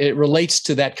 it relates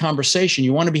to that conversation.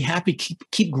 You want to be happy,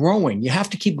 keep growing. You have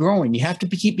to keep growing. You have to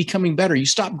keep becoming better. You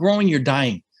stop growing, you're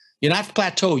dying. You're not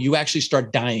plateau. You actually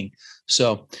start dying.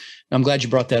 So I'm glad you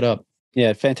brought that up.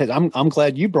 Yeah, fantastic. I'm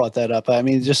glad you brought that up. I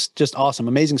mean, just awesome.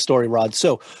 Amazing story, Rod.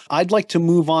 So I'd like to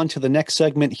move on to the next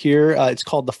segment here. It's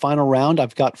called the final round.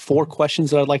 I've got 4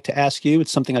 questions that I'd like to ask you.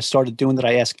 It's something I started doing that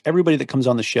I ask everybody that comes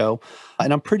on the show.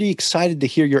 And I'm pretty excited to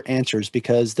hear your answers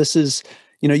because this is,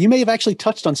 you may have actually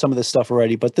touched on some of this stuff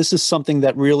already, but this is something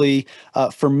that really,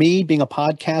 for me, being a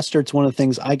podcaster, it's one of the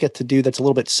things I get to do that's a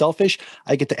little bit selfish.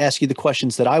 I get to ask you the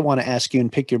questions that I want to ask you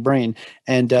and pick your brain.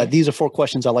 And these are 4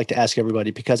 questions I like to ask everybody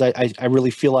because I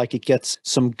really feel like it gets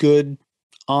some good,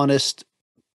 honest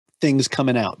things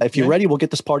coming out. If you're ready, we'll get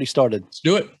this party started. Let's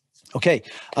do it. Okay.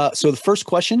 So the first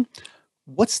question,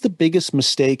 what's the biggest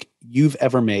mistake you've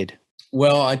ever made?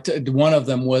 Well, one of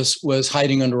them was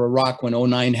hiding under a rock when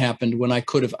 2009 happened, when I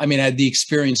had the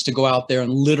experience to go out there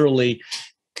and literally,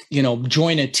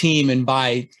 join a team and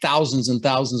buy thousands and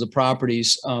thousands of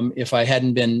properties if I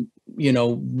hadn't been,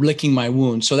 licking my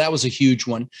wounds. So that was a huge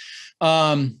one.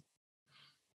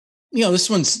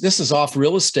 This is off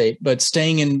real estate, but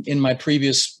staying in my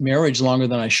previous marriage longer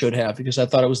than I should have, because I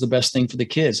thought it was the best thing for the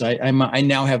kids. I'm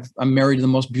married to the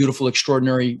most beautiful,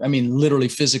 extraordinary, literally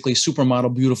physically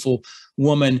supermodel, beautiful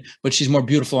woman, but she's more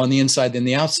beautiful on the inside than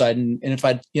the outside. And if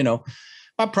I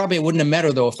probably wouldn't have met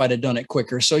her though, if I'd have done it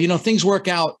quicker. So, things work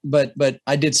out, but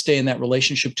I did stay in that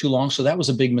relationship too long. So that was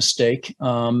a big mistake.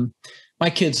 My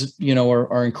kids,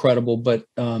 are incredible, but,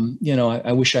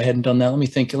 I wish I hadn't done that. Let me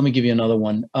think. Let me give you another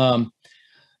one.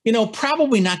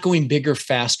 Probably not going bigger,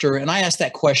 faster. And I asked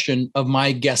that question of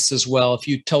my guests as well. If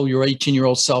you tell your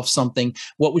 18-year-old self something,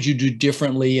 what would you do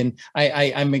differently? And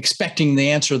I'm expecting the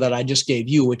answer that I just gave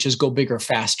you, which is go bigger,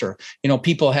 faster.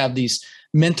 People have these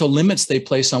mental limits they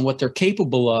place on what they're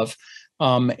capable of.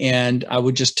 And I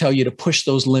would just tell you to push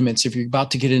those limits. If you're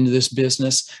about to get into this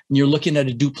business and you're looking at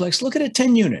a duplex, look at a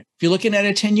 10 unit. If you're looking at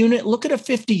a 10 unit, look at a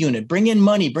 50 unit, bring in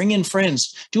money, bring in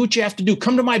friends, do what you have to do.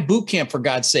 Come to my boot camp, for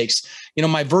God's sakes.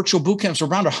 My virtual boot camps are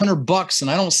around $100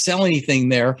 and I don't sell anything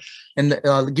there. And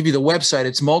I'll give you the website.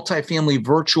 It's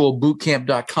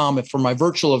multifamilyvirtualbootcamp.com. And for my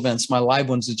virtual events, my live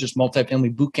ones is just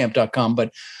multifamilybootcamp.com.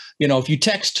 But, if you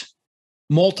text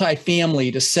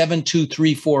multifamily to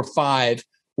 72345,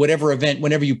 whatever event,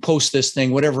 whenever you post this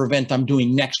thing, whatever event I'm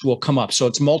doing next will come up. So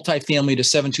it's multifamily to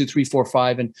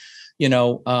 72345. And,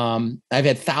 I've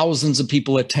had thousands of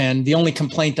people attend. The only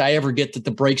complaint I ever get that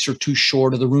the breaks are too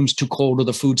short or the room's too cold or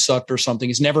the food sucked or something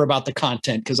is never about the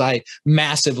content, because I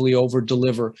massively over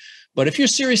deliver. But if you're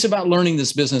serious about learning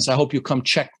this business, I hope you come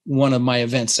check one of my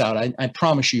events out. I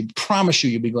promise you,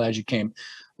 you'll be glad you came.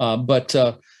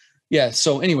 Yeah.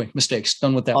 So anyway, mistakes.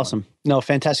 Done with that. Awesome. One. No,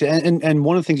 fantastic. And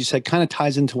one of the things you said kind of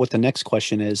ties into what the next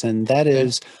question is. And that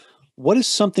is, what is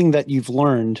something that you've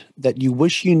learned that you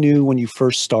wish you knew when you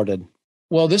first started?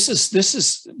 Well, this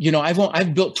is,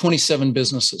 I've built 27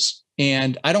 businesses,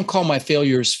 and I don't call my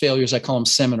failures. I call them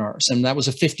seminars. And that was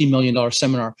a $50 million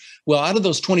seminar. Well, out of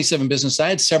those 27 businesses, I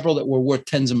had several that were worth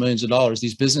tens of millions of dollars,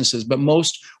 these businesses, but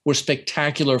most were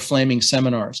spectacular, flaming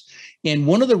seminars. And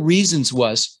one of the reasons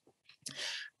was,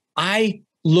 I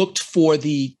looked for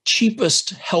the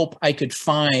cheapest help I could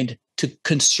find to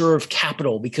conserve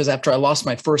capital, because after I lost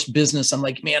my first business, I'm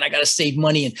like, man, I got to save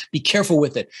money and be careful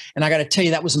with it. And I got to tell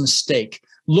you, that was a mistake.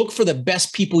 Look for the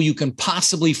best people you can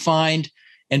possibly find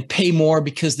and pay more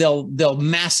because they'll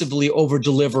massively over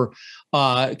deliver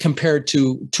compared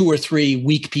to 2 or 3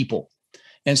 weak people.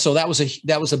 And so that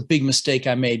was a big mistake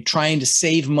I made, trying to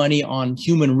save money on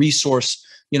human resource,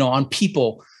 on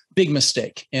people. Big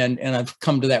mistake. And I've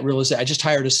come to that realization. I just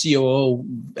hired a COO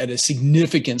at a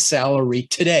significant salary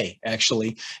today,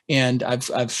 actually. And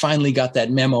I've finally got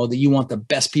that memo that you want the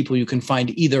best people you can find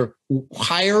to either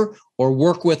hire or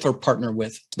work with or partner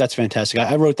with. That's fantastic.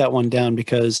 I wrote that one down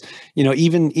because,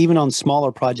 even on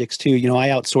smaller projects too, I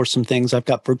outsource some things. I've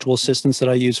got virtual assistants that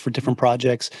I use for different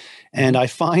projects. And I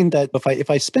find that if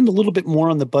I spend a little bit more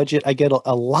on the budget, I get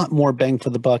a lot more bang for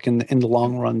the buck in the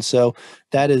long run. So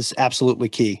that is absolutely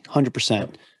key,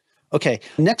 100%. Okay,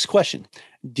 next question.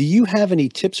 Do you have any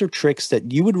tips or tricks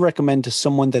that you would recommend to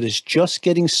someone that is just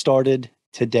getting started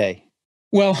today?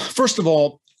 Well, first of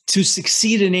all, to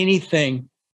succeed in anything,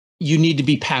 you need to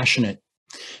be passionate.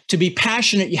 To be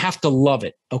passionate, you have to love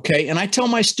it, okay? And I tell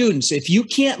my students, if you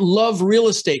can't love real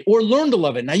estate or learn to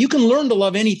love it, now you can learn to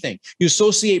love anything. You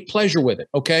associate pleasure with it,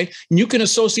 okay? And you can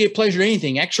associate pleasure to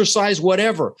anything, exercise,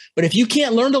 whatever. But if you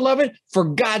can't learn to love it, for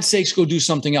God's sakes, go do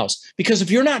something else. Because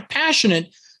if you're not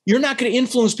passionate, you're not going to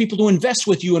influence people to invest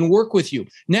with you and work with you.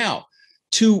 Now,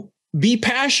 to be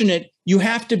passionate, you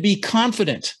have to be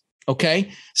confident, okay?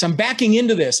 So I'm backing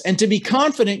into this. And to be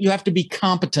confident, you have to be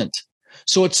competent.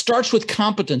 So it starts with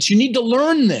competence. You need to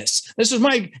learn this. This is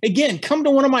come to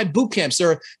one of my boot camps.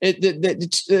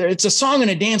 It's a song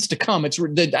and a dance to come. I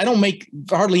don't make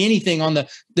hardly anything on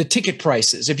the ticket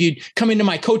prices. If you come into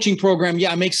my coaching program,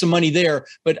 I make some money there,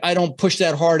 but I don't push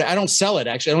that hard. I don't sell it.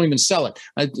 Actually, I don't even sell it.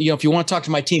 If you want to talk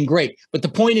to my team, great. But the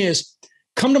point is,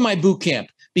 come to my boot camp.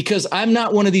 Because I'm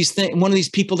not one of these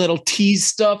people that'll tease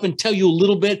stuff and tell you a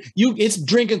little bit. It's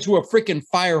drinking through a freaking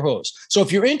fire hose. So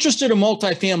if you're interested in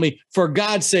multifamily, for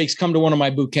God's sakes, come to one of my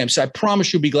boot camps. I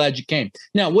promise you'll be glad you came.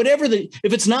 Now, if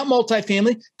it's not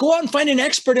multifamily, go out and find an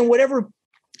expert in whatever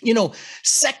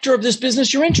sector of this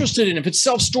business you're interested in. If it's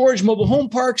self-storage, mobile home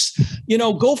parks,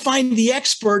 go find the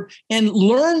expert and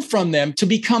learn from them to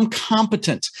become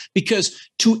competent. Because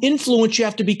to influence, you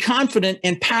have to be confident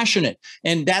and passionate.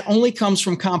 And that only comes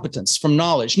from competence, from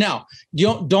knowledge. Now,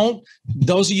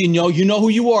 those of you know who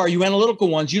you are, you analytical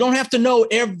ones, you don't have to know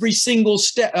every single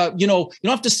step. You don't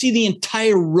have to see the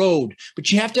entire road, but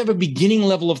you have to have a beginning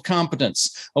level of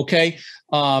competence. Okay.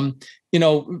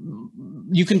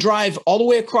 You can drive all the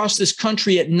way across this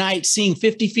country at night, seeing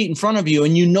 50 feet in front of you,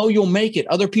 and you'll make it.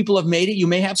 Other people have made it. You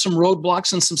may have some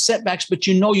roadblocks and some setbacks, but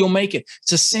you'll make it.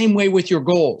 It's the same way with your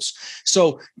goals.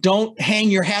 So don't hang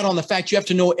your hat on the fact you have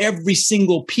to know every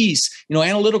single piece.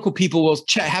 Analytical people will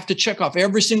have to check off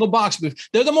every single box. But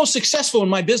they're the most successful in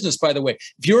my business, by the way.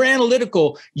 If you're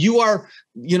analytical, you are,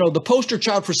 the poster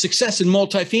child for success in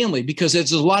multifamily, because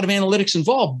there's a lot of analytics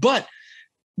involved. But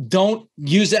don't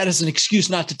use that as an excuse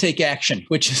not to take action,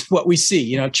 which is what we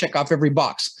see, check off every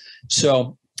box.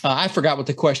 So I forgot what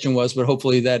the question was, but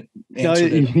hopefully that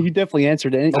answered it. You definitely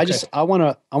answered it. Okay. I want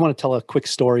to tell a quick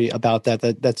story about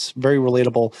that's very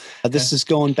relatable. This is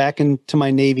going back into my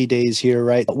Navy days here,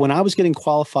 right? When I was getting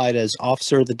qualified as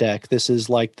officer of the deck, this is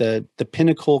like the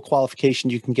pinnacle qualification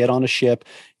you can get on a ship.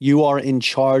 You are in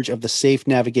charge of the safe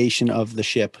navigation of the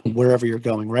ship, wherever you're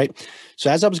going, right? So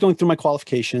as I was going through my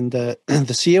qualification, the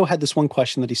CEO had this one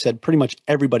question that he said, pretty much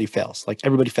everybody fails. Like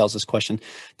everybody fails this question.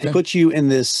 They put you in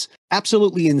this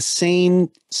absolutely insane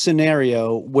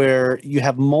scenario where you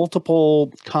have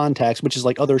multiple contacts, which is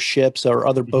like other ships or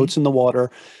other boats in the water,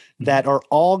 that are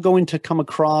all going to come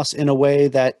across in a way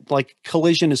that like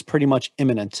collision is pretty much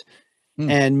imminent.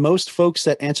 And most folks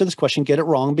that answer this question get it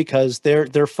wrong because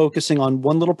they're focusing on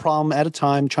one little problem at a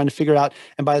time, trying to figure out.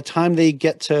 And by the time they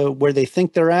get to where they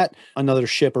think they're at, another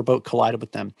ship or boat collided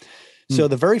with them. So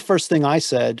the very first thing I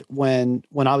said when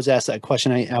I was asked that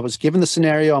question, I was given the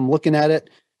scenario, I'm looking at it,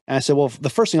 and I said, well, the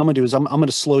first thing I'm going to do is I'm going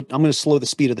to slow the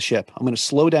speed of the ship. I'm going to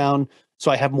slow down so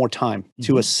I have more time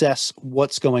to assess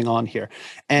what's going on here.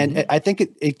 And I think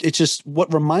it's just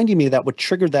what reminded me of that, what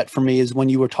triggered that for me is when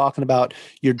you were talking about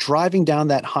you're driving down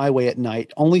that highway at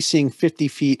night, only seeing 50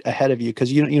 feet ahead of you.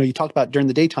 Because you talked about during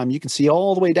the daytime, you can see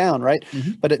all the way down, right?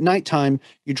 But at nighttime,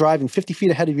 you're driving 50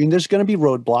 feet ahead of you and there's going to be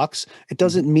roadblocks. It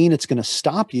doesn't mean it's going to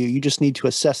stop you. You just need to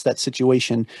assess that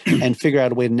situation and figure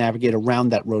out a way to navigate around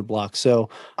that roadblock. So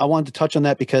I wanted to touch on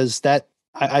that because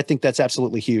I think that's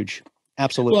absolutely huge.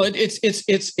 Absolutely. Well,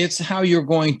 it's how you're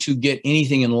going to get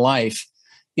anything in life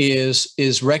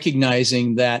is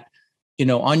recognizing that,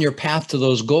 on your path to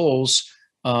those goals,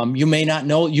 you may not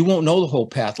know, you won't know the whole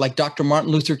path. Like Dr. Martin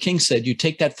Luther King said, you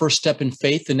take that first step in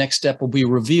faith, the next step will be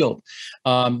revealed.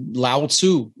 Lao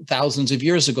Tzu, thousands of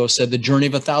years ago, said the journey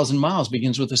of 1,000 miles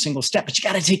begins with a single step, but you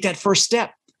got to take that first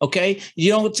step. Okay.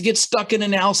 You don't get stuck in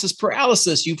analysis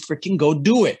paralysis. You freaking go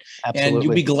do it. Absolutely. And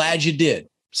you'll be glad you did.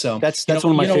 So that's one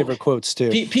of my favorite quotes too.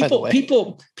 People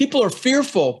are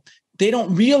fearful. They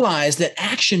don't realize that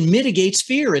action mitigates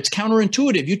fear. It's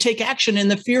counterintuitive. You take action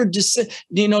and the fear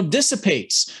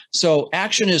dissipates. So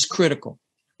action is critical.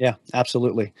 Yeah,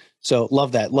 absolutely. So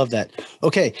love that. Love that.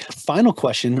 Okay. Final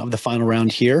question of the final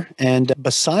round here. And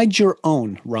besides your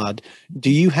own, Rod, do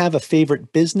you have a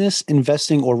favorite business,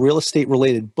 investing, or real estate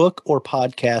related book or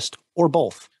podcast, or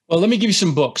both? Well, let me give you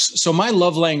some books. So my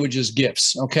love language is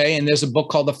gifts. Okay. And there's a book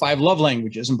called The 5 Love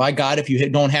Languages. And by God, if you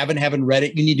haven't read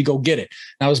it, you need to go get it.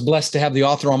 And I was blessed to have the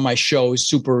author on my show. He's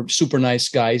super, super nice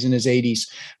guy. He's in his 80s.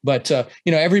 But,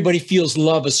 everybody feels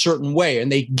love a certain way and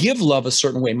they give love a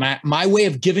certain way. My way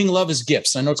of giving love is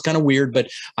gifts. I know it's kind of weird, but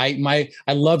I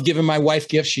love giving my wife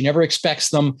gifts. She never expects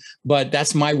them, but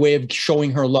that's my way of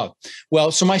showing her love.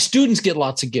 Well, so my students get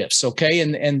lots of gifts. Okay.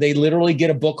 And they literally get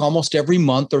a book almost every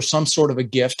month or some sort of a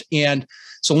gift. And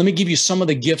so let me give you some of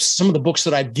the gifts, some of the books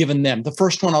that I've given them. The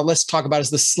first one let's talk about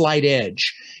is The Slight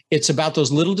Edge. It's about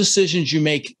those little decisions you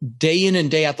make day in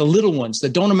and day out, the little ones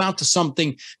that don't amount to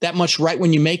something that much right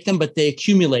when you make them, but they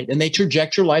accumulate and they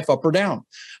traject your life up or down.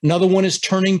 Another one is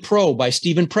Turning Pro by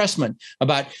Stephen Pressman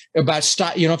about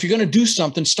stop. If you're going to do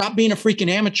something, stop being a freaking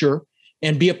amateur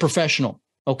and be a professional.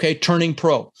 Okay. Turning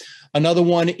Pro. Another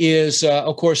one is,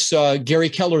 of course, Gary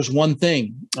Keller's One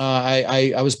Thing.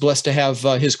 I was blessed to have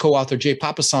his co-author, Jay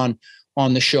Papasan,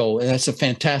 on the show. And that's a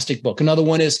fantastic book. Another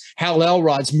one is Hal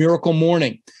Elrod's Miracle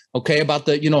Morning. Okay, about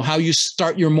how you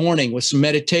start your morning with some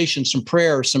meditation, some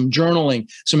prayer, some journaling,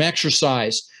 some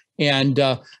exercise. And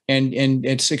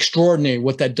it's extraordinary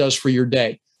what that does for your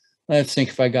day. Let's think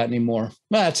if I got any more.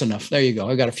 Well, that's enough. There you go.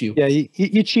 I got a few. Yeah,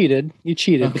 you cheated. You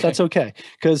cheated, okay. But that's okay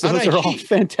because those are all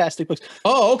fantastic books.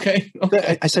 Oh, okay.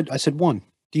 I said one.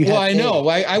 Do you? Well, I know.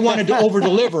 I wanted to over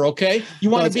deliver. Okay, you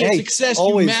want to be a success.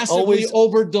 You massively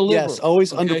over deliver. Yes,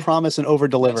 always under promise and over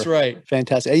deliver. That's right.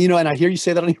 Fantastic. And I hear you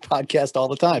say that on your podcast all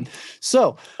the time.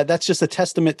 So that's just a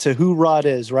testament to who Rod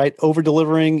is, right? Over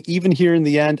delivering, even here in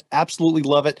the end. Absolutely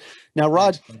love it. Now,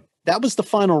 Rod. That was the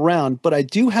final round, but I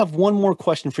do have one more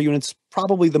question for you, and it's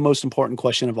probably the most important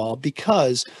question of all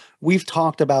because we've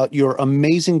talked about your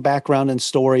amazing background and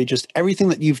story, just everything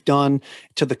that you've done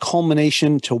to the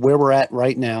culmination to where we're at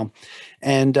right now.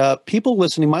 And people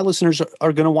listening, my listeners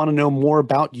are going to want to know more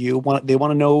about you. They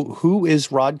want to know who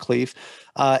is Rod Khleif,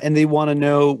 and they want to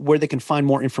know where they can find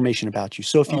more information about you.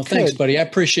 So if you could, thanks, buddy. I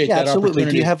appreciate that absolutely.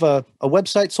 opportunity. Do you have a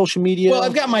website, social media? Well,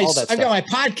 I've got my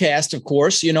podcast, of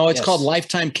course. It's called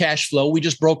Lifetime Cash Flow. We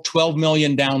just broke 12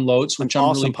 million downloads, which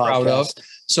I'm really proud of.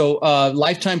 So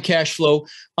Lifetime Cash Flow.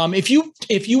 If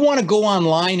you want to go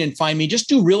online and find me, just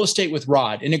do Real Estate with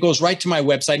Rod, and it goes right to my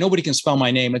website. Nobody can spell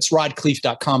my name. It's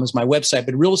rodkhleif.com is my website,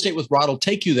 but Real Estate with Rod will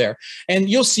take you there, and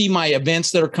you'll see my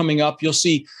events that are coming up. You'll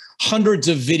see hundreds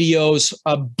of videos,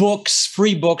 books,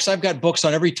 free books. I've got books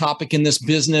on every topic in this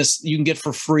business you can get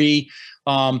for free.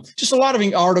 Just a lot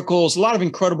of articles, a lot of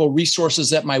incredible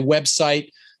resources at my website.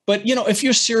 But, if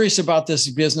you're serious about this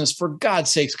business, for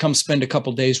God's sakes, come spend a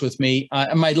couple days with me.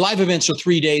 My live events are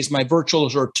 3 days. My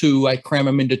virtuals are 2. I cram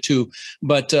them into 2.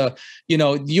 But,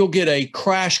 you'll get a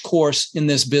crash course in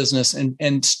this business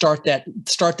and start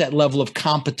that level of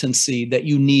competency that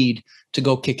you need to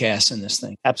go kick ass in this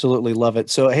thing. Absolutely love it.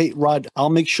 So, hey, Rod, I'll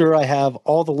make sure I have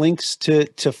all the links to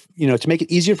make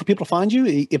it easier for people to find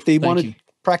you. If they want to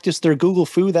practice their Google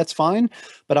foo, that's fine.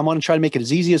 But I want to try to make it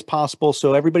as easy as possible.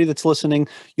 So everybody that's listening,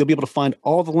 you'll be able to find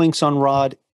all the links on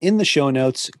Rod in the show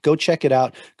notes. Go check it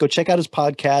out. Go check out his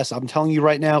podcast. I'm telling you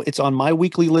right now, it's on my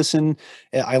weekly listen.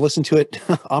 I listen to it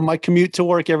on my commute to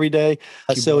work every day.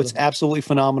 So it's absolutely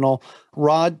phenomenal.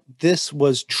 Rod, this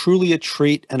was truly a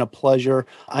treat and a pleasure.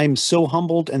 I'm so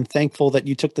humbled and thankful that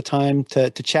you took the time to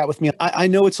chat with me. I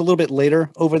know it's a little bit later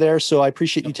over there, so I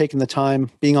appreciate you taking the time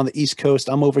being on the East Coast.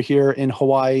 I'm over here in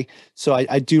Hawaii, so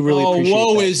I do really appreciate it.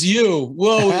 Woe is you.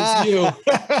 Woe is you.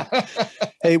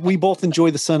 Hey, we both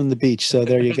enjoy the sun and the beach, so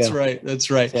there you go. That's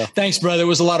right. So. Thanks, brother. It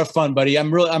was a lot of fun, buddy.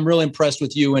 I'm really impressed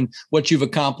with you and what you've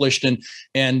accomplished,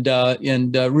 and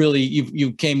really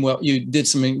you did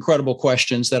some incredible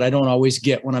questions that I don't always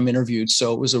get when I'm interviewed.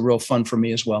 So it was a real fun for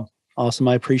me as well. Awesome.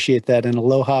 I appreciate that. And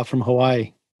aloha from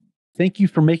Hawaii. Thank you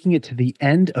for making it to the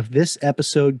end of this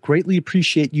episode. Greatly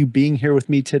appreciate you being here with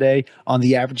me today on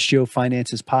the Average Joe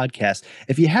Finances podcast.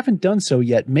 If you haven't done so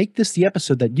yet, make this the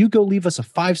episode that you go leave us a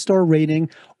 5-star rating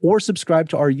or subscribe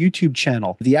to our YouTube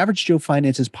channel. The Average Joe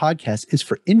Finances podcast is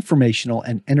for informational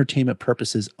and entertainment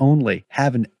purposes only.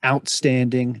 Have an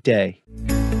outstanding day.